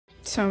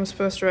So I'm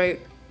supposed to write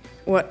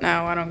what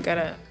now? I don't get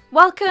it.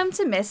 Welcome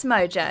to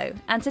MsMojo,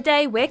 and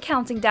today we're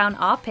counting down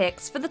our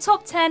picks for the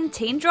top 10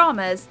 teen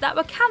dramas that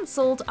were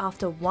cancelled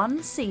after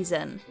one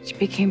season. She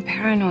became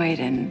paranoid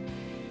and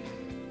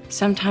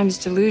sometimes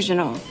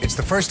delusional. It's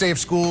the first day of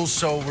school,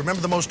 so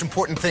remember the most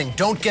important thing.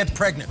 Don't get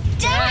pregnant.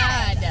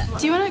 Dad!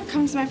 Do you want to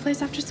come to my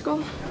place after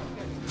school?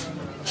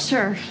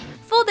 Sure.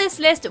 For this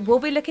list, we'll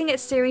be looking at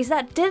series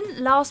that didn't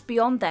last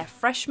beyond their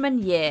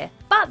freshman year,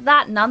 but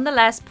that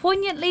nonetheless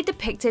poignantly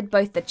depicted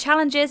both the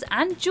challenges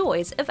and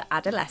joys of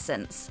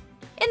adolescence.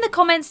 In the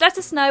comments, let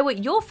us know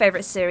what your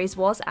favourite series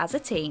was as a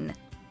teen.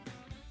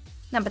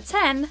 Number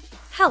 10,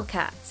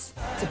 Hellcats.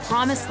 It's a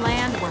promised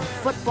land where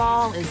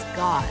football is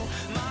God.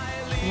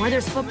 And where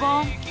there's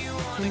football,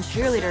 can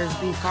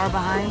cheerleaders be far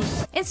behind?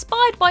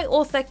 Inspired by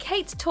author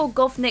Kate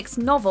Torgovnik's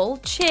novel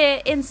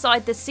Cheer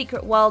Inside the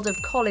Secret World of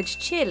College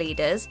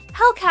Cheerleaders,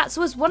 Hellcats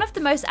was one of the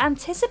most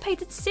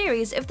anticipated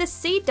series of the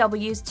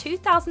CW's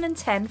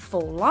 2010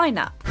 fall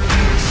lineup.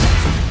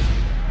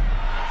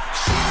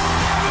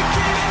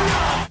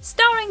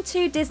 Starring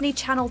two Disney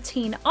Channel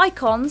teen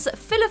icons,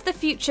 Phil of the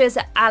Future's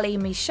Ali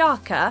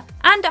Mishaka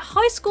and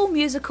High School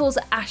Musical's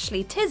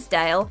Ashley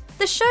Tisdale,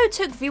 the show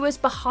took viewers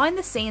behind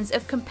the scenes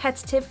of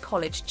competitive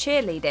college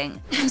cheerleading.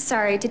 I'm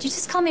sorry, did you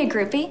just call me a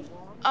groupie?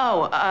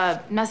 Oh,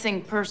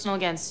 nothing personal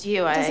against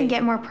you. It doesn't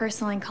get more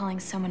personal than calling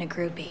someone a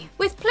groupie.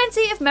 With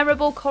plenty of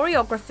memorable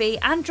choreography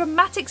and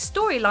dramatic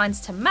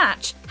storylines to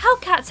match,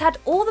 Hellcats had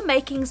all the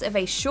makings of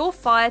a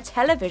surefire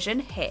television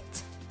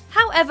hit.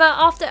 However,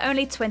 after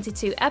only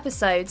 22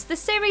 episodes, the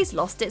series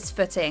lost its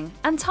footing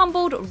and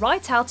tumbled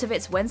right out of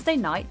its Wednesday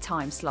night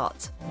time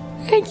slot.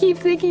 I keep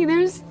thinking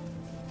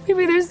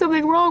maybe there's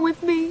something wrong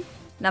with me.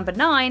 Number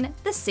 9,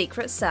 The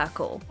Secret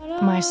Circle.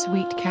 My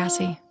sweet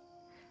Cassie,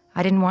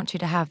 I didn't want you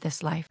to have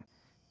this life.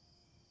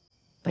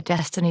 But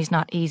destiny's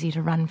not easy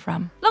to run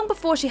from. Long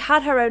before she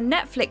had her own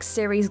Netflix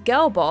series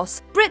Girl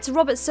Boss, Britt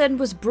Robertson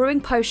was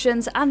brewing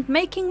potions and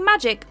making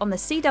magic on the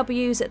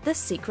CW's The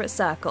Secret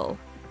Circle.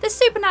 The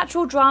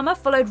supernatural drama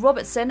followed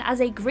Robertson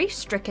as a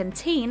grief-stricken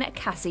teen,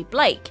 Cassie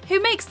Blake,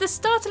 who makes the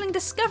startling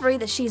discovery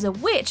that she's a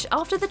witch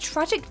after the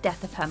tragic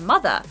death of her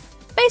mother.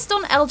 Based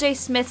on L.J.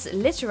 Smith's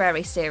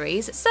literary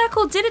series,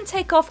 Circle didn't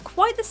take off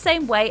quite the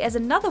same way as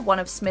another one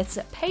of Smith's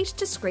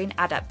page-to-screen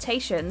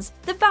adaptations,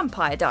 The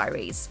Vampire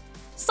Diaries.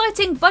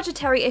 Citing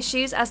budgetary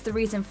issues as the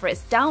reason for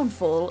its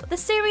downfall, the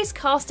series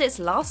cast its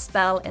last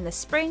spell in the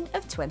spring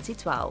of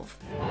 2012.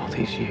 All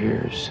these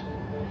years,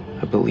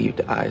 I believed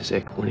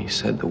Isaac when he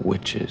said the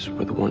witches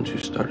were the ones who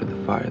started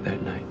the fire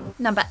that night.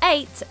 Number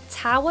 8,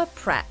 Tower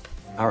Prep.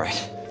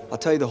 Alright, I'll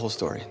tell you the whole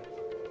story.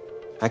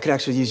 I could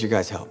actually use your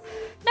guys' help.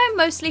 Known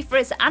mostly for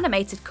its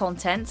animated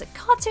content,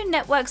 Cartoon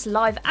Network's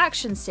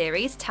live-action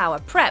series Tower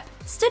Prep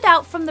stood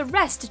out from the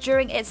rest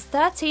during its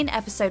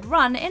 13-episode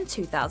run in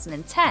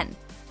 2010.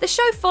 The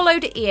show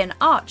followed Ian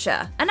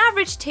Archer, an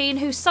average teen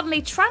who's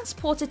suddenly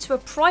transported to a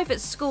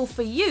private school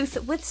for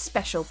youth with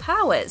special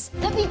powers.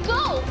 Let me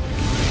go!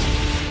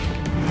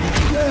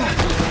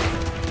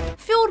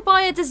 Fueled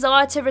by a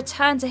desire to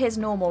return to his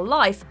normal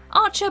life,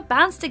 Archer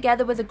bands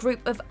together with a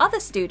group of other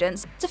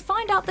students to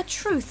find out the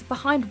truth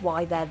behind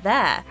why they're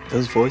there.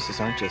 Those voices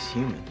aren't just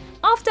human.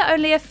 After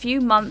only a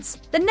few months,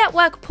 the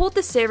network pulled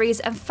the series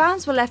and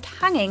fans were left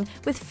hanging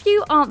with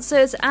few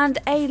answers and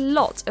a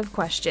lot of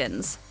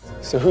questions.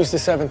 So who's the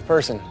seventh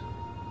person?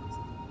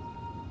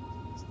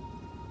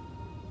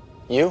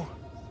 You?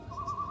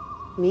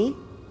 Me?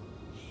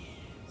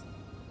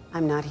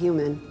 I'm not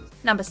human.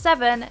 Number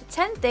 7,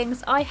 10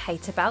 Things I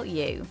Hate About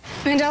You.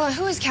 Mandela,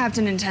 who is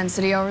Captain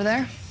Intensity over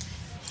there?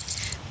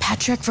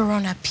 Patrick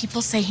Verona,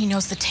 people say he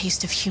knows the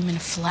taste of human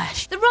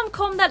flesh. The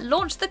rom-com that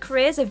launched the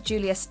careers of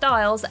Julia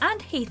Stiles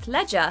and Heath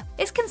Ledger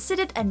is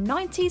considered a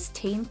 90s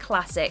teen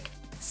classic.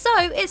 So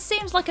it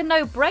seems like a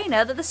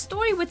no-brainer that the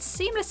story would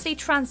seamlessly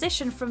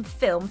transition from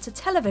film to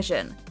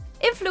television.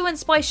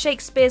 Influenced by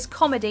Shakespeare's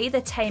comedy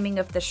The Taming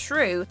of the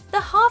Shrew,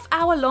 the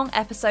half-hour-long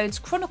episodes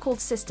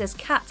chronicled sisters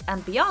Kat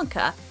and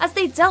Bianca as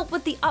they dealt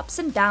with the ups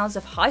and downs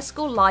of high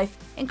school life,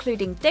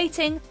 including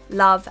dating,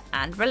 love,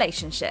 and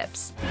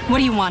relationships. What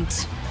do you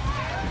want?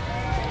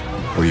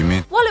 What do you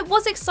mean? While it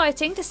was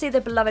exciting to see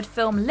the beloved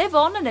film live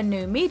on in a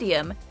new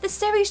medium, the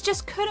series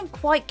just couldn't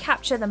quite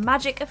capture the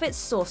magic of its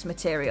source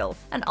material,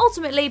 and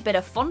ultimately bid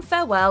a fond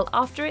farewell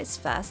after its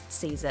first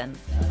season.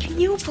 Can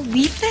you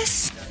believe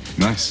this?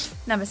 Nice.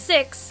 Number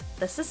 6,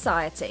 The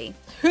Society.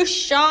 Who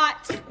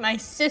shot my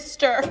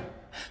sister?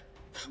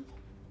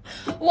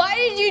 Why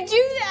did you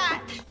do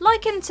that?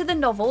 Likened to the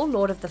novel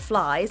Lord of the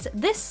Flies,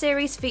 this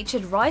series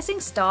featured rising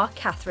star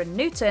Katherine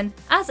Newton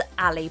as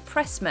Allie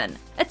Pressman,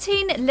 a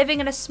teen living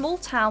in a small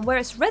town where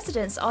its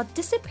residents are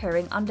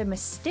disappearing under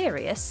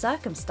mysterious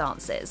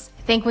circumstances.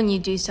 I think when you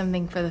do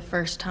something for the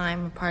first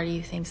time, a part of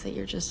you thinks that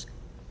you're just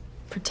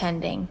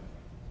pretending.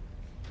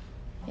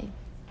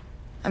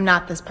 I'm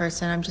not this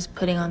person, I'm just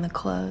putting on the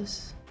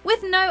clothes.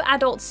 With no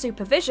adult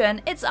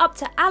supervision, it's up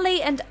to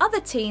Allie and other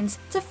teens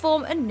to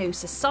form a new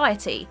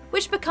society,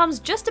 which becomes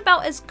just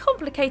about as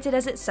complicated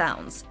as it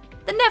sounds.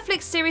 The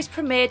Netflix series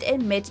premiered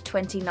in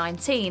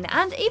mid-2019,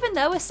 and even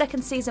though a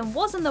second season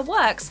was in the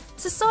works,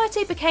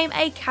 society became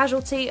a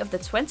casualty of the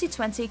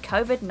 2020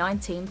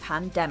 COVID-19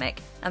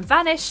 pandemic and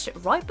vanished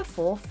right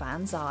before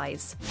fans'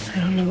 eyes.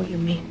 I don't know what you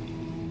mean.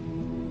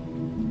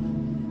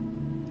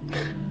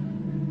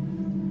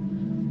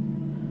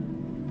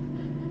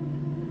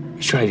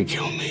 You tried to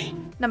kill me.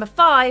 Number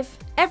 5.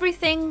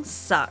 Everything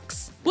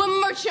sucks. What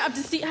merchant of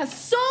deceit has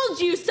sold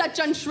you such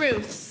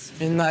untruths?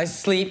 In thy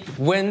sleep,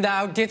 when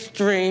thou didst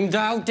dream,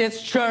 thou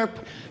didst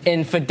chirp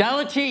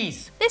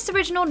infidelities. This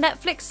original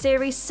Netflix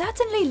series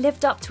certainly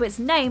lived up to its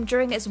name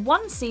during its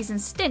one-season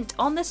stint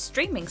on the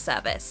streaming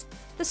service.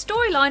 The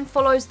storyline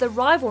follows the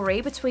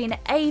rivalry between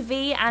AV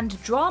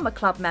and drama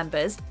club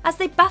members as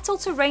they battle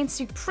to reign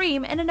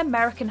supreme in an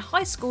American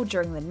high school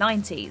during the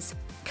 90s.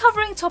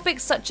 Covering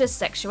topics such as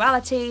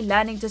sexuality,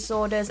 learning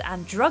disorders,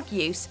 and drug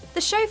use,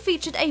 the show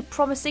featured a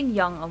promising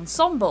young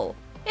ensemble.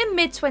 In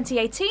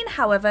mid-2018,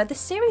 however, the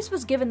series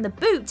was given the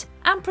boot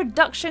and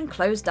production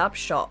closed up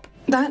shop.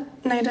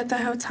 That night at the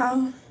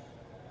hotel,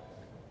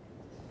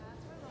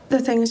 the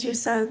things you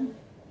said,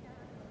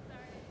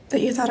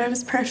 that you thought I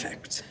was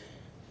perfect.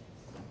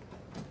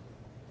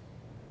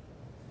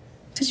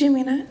 Did you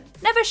mean it?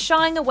 Never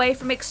shying away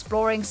from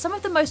exploring some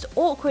of the most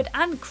awkward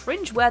and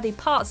cringeworthy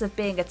parts of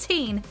being a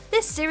teen,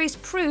 this series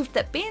proved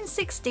that being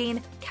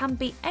 16 can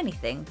be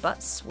anything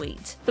but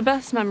sweet. The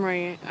best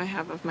memory I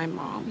have of my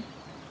mom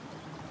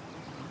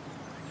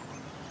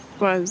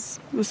was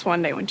this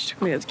one day when she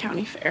took me to the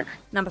county fair.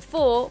 Number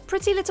 4.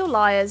 Pretty Little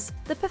Liars,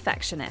 The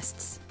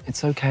Perfectionists.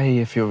 It's okay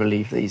if you're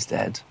relieved that he's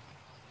dead.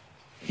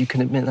 You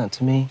can admit that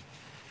to me.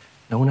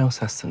 No one else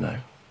has to know.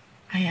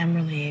 I am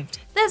relieved.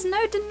 There's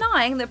no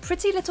denying that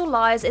Pretty Little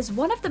Liars is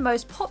one of the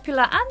most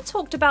popular and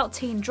talked about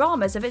teen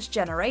dramas of its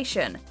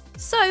generation.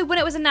 So when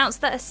it was announced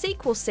that a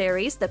sequel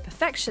series, The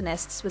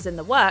Perfectionists, was in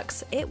the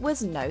works, it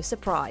was no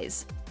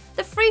surprise.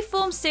 The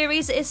freeform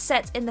series is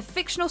set in the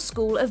fictional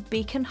school of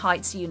Beacon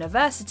Heights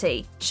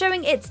University,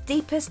 showing its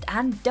deepest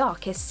and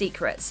darkest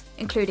secrets,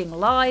 including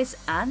lies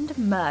and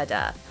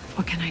murder.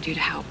 What can I do to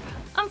help?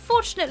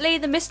 Unfortunately,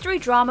 the mystery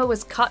drama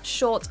was cut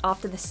short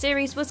after the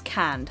series was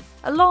canned,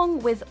 along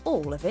with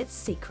all of its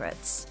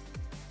secrets.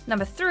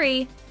 Number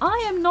 3.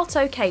 I Am Not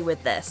Okay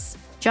With This.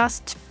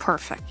 Just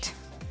perfect.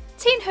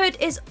 Teenhood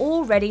is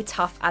already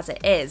tough as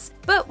it is,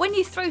 but when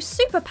you throw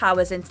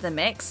superpowers into the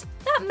mix,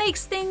 that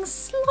makes things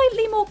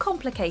slightly more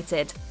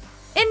complicated.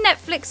 In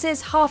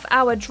Netflix's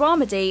half-hour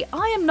dramedy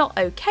I Am Not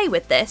Okay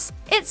With This,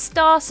 its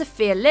star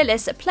Sophia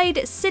Lillis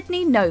played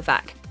Sydney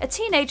Novak, a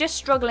teenager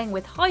struggling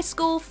with high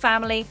school,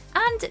 family,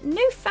 and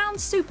newfound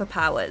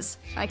superpowers.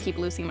 I keep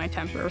losing my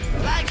temper.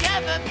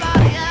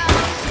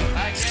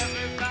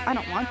 I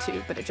don't want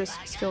to, but it just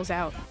spills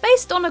out.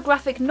 Based on a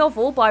graphic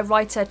novel by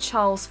writer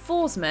Charles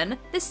Forsman,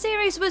 the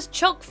series was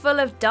chock full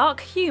of dark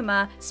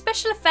humour,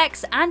 special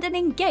effects, and an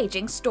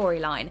engaging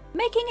storyline,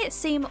 making it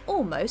seem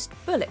almost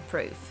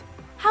bulletproof.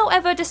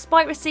 However,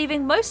 despite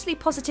receiving mostly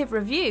positive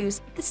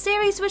reviews, the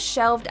series was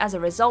shelved as a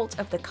result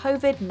of the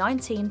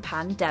COVID-19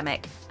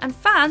 pandemic, and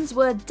fans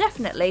were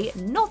definitely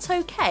not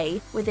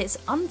okay with its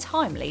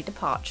untimely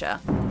departure.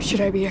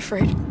 Should I be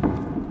afraid?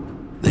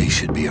 They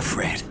should be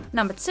afraid.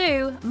 Number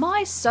 2.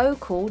 My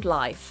So-Called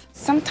Life.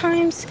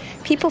 Sometimes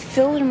people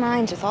fill their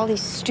minds with all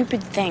these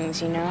stupid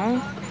things, you know,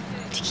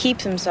 to keep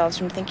themselves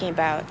from thinking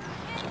about,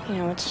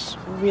 what's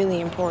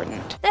really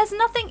important. There's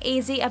nothing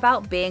easy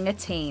about being a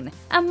teen,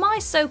 and My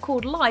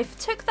So-Called Life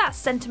took that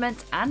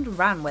sentiment and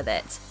ran with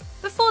it.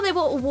 Before they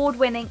were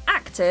award-winning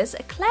actors,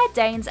 Claire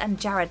Danes and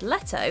Jared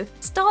Leto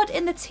starred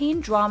in the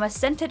teen drama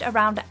centered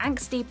around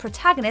angsty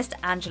protagonist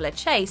Angela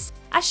Chase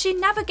as she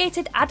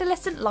navigated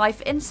adolescent life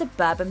in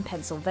suburban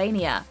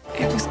Pennsylvania.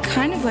 It was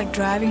kind of like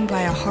driving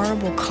by a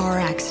horrible car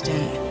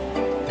accident.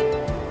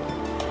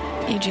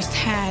 You just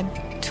had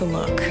to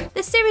look.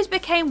 The series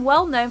became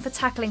well known for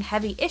tackling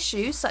heavy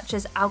issues such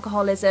as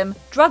alcoholism,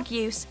 drug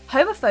use,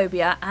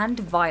 homophobia, and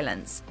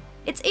violence.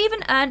 It's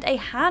even earned a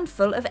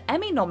handful of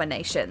Emmy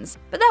nominations,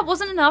 but that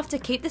wasn't enough to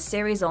keep the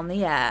series on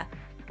the air.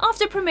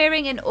 After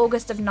premiering in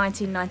August of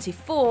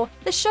 1994,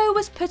 the show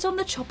was put on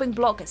the chopping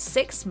block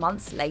 6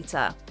 months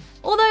later.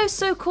 Although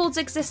So-Called's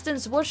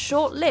existence was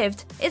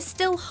short-lived, it's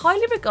still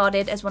highly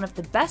regarded as one of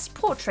the best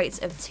portraits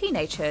of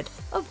teenagehood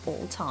of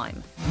all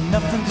time.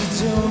 Nothing to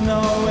do,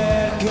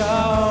 nowhere to go.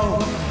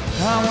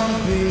 I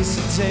wanna be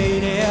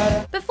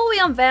sedated. Before we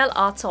unveil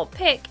our top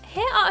pick,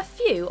 here are a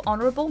few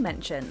honourable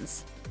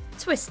mentions.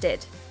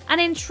 Twisted, an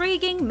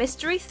intriguing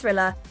mystery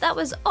thriller that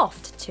was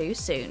oft too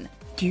soon.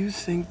 Do you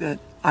think that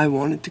I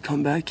wanted to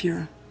come back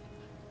here?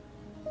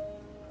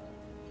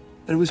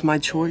 That it was my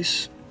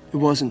choice? It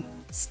wasn't.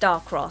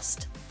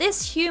 Star-Crossed.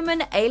 This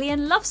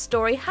human-alien love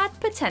story had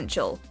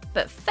potential,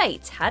 but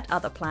fate had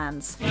other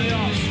plans.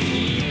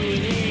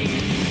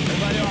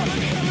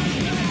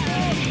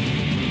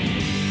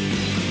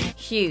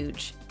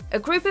 Huge. A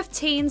group of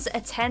teens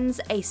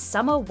attends a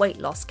summer weight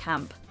loss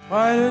camp.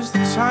 Why does the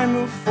time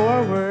move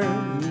forward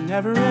and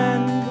never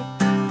end?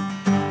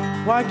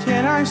 Why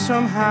can't I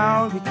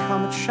somehow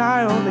become a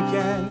child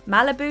again?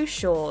 Malibu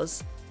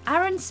Shores.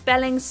 Aaron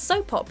Spelling's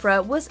soap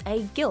opera was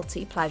a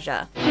guilty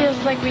pleasure. Feels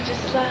like we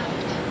just left.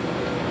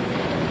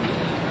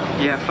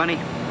 Yeah, funny.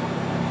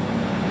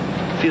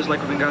 Feels like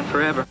we've been gone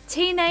forever.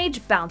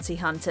 Teenage Bounty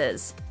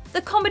Hunters.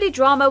 The comedy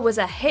drama was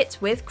a hit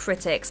with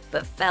critics,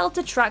 but failed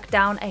to track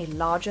down a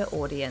larger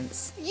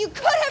audience. You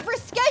could have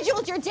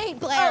rescheduled your date,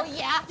 Blair. Oh,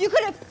 yeah? You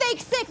could have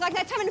fake sick like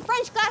that time in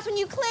French class when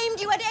you claimed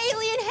you had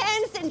alien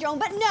hand syndrome.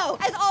 But no,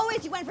 as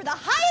always, you went for the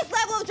highest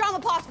level of drama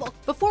possible.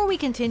 Before we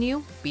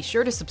continue, be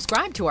sure to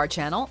subscribe to our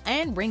channel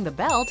and ring the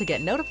bell to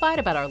get notified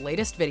about our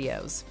latest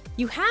videos.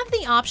 You have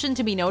the option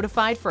to be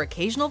notified for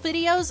occasional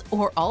videos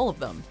or all of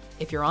them.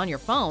 If you're on your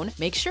phone,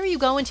 make sure you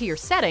go into your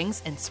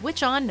settings and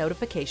switch on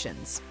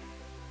notifications.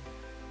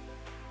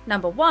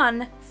 Number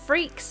 1.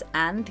 Freaks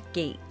and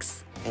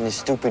Geeks. And the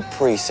stupid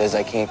priest says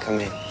I can't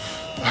come in.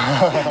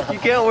 You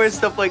can't wear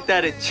stuff like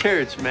that at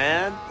church,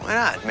 man. Why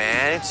not,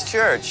 man? It's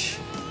church.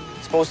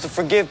 Supposed to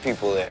forgive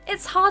people there.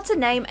 It's hard to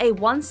name a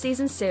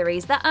one-season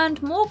series that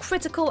earned more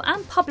critical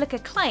and public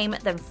acclaim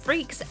than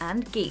Freaks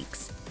and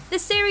Geeks. The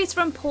series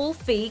from Paul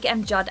Feig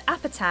and Judd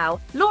Apatow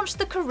launched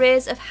the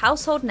careers of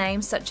household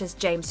names such as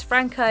James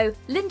Franco,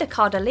 Linda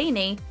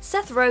Cardellini,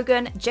 Seth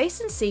Rogen,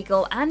 Jason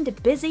Segel,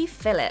 and Busy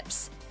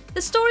Phillips.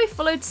 The story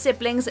followed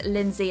siblings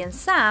Lindsay and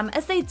Sam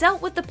as they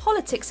dealt with the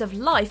politics of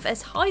life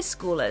as high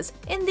schoolers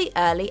in the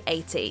early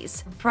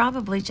 80s.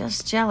 Probably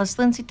just jealous.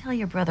 Lindsay, tell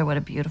your brother what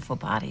a beautiful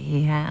body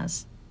he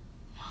has.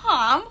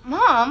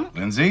 Mom?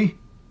 Lindsay?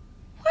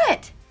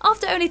 What?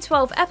 After only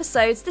 12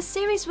 episodes, the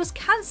series was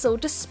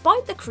cancelled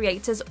despite the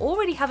creators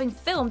already having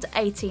filmed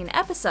 18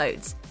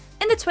 episodes.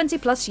 In the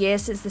 20-plus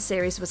years since the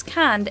series was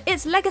canned,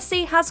 its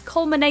legacy has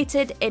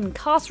culminated in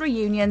cast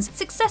reunions,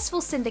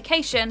 successful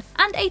syndication,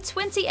 and a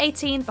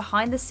 2018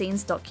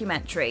 behind-the-scenes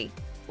documentary.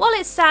 While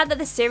it's sad that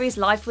the series'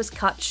 life was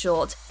cut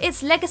short,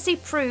 its legacy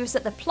proves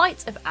that the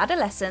plight of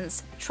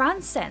adolescence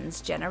transcends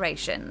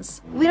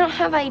generations. We don't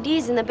have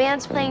IDs and the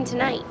band's playing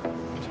tonight.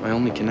 It's my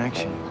only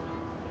connection.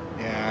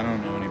 Yeah, I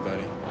don't know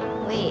anybody.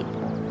 Wait,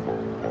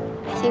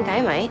 I think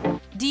I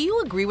might. Do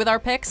you agree with our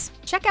picks?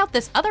 Check out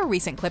this other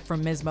recent clip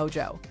from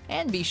MsMojo.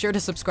 And be sure to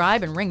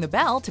subscribe and ring the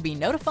bell to be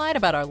notified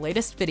about our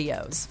latest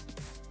videos.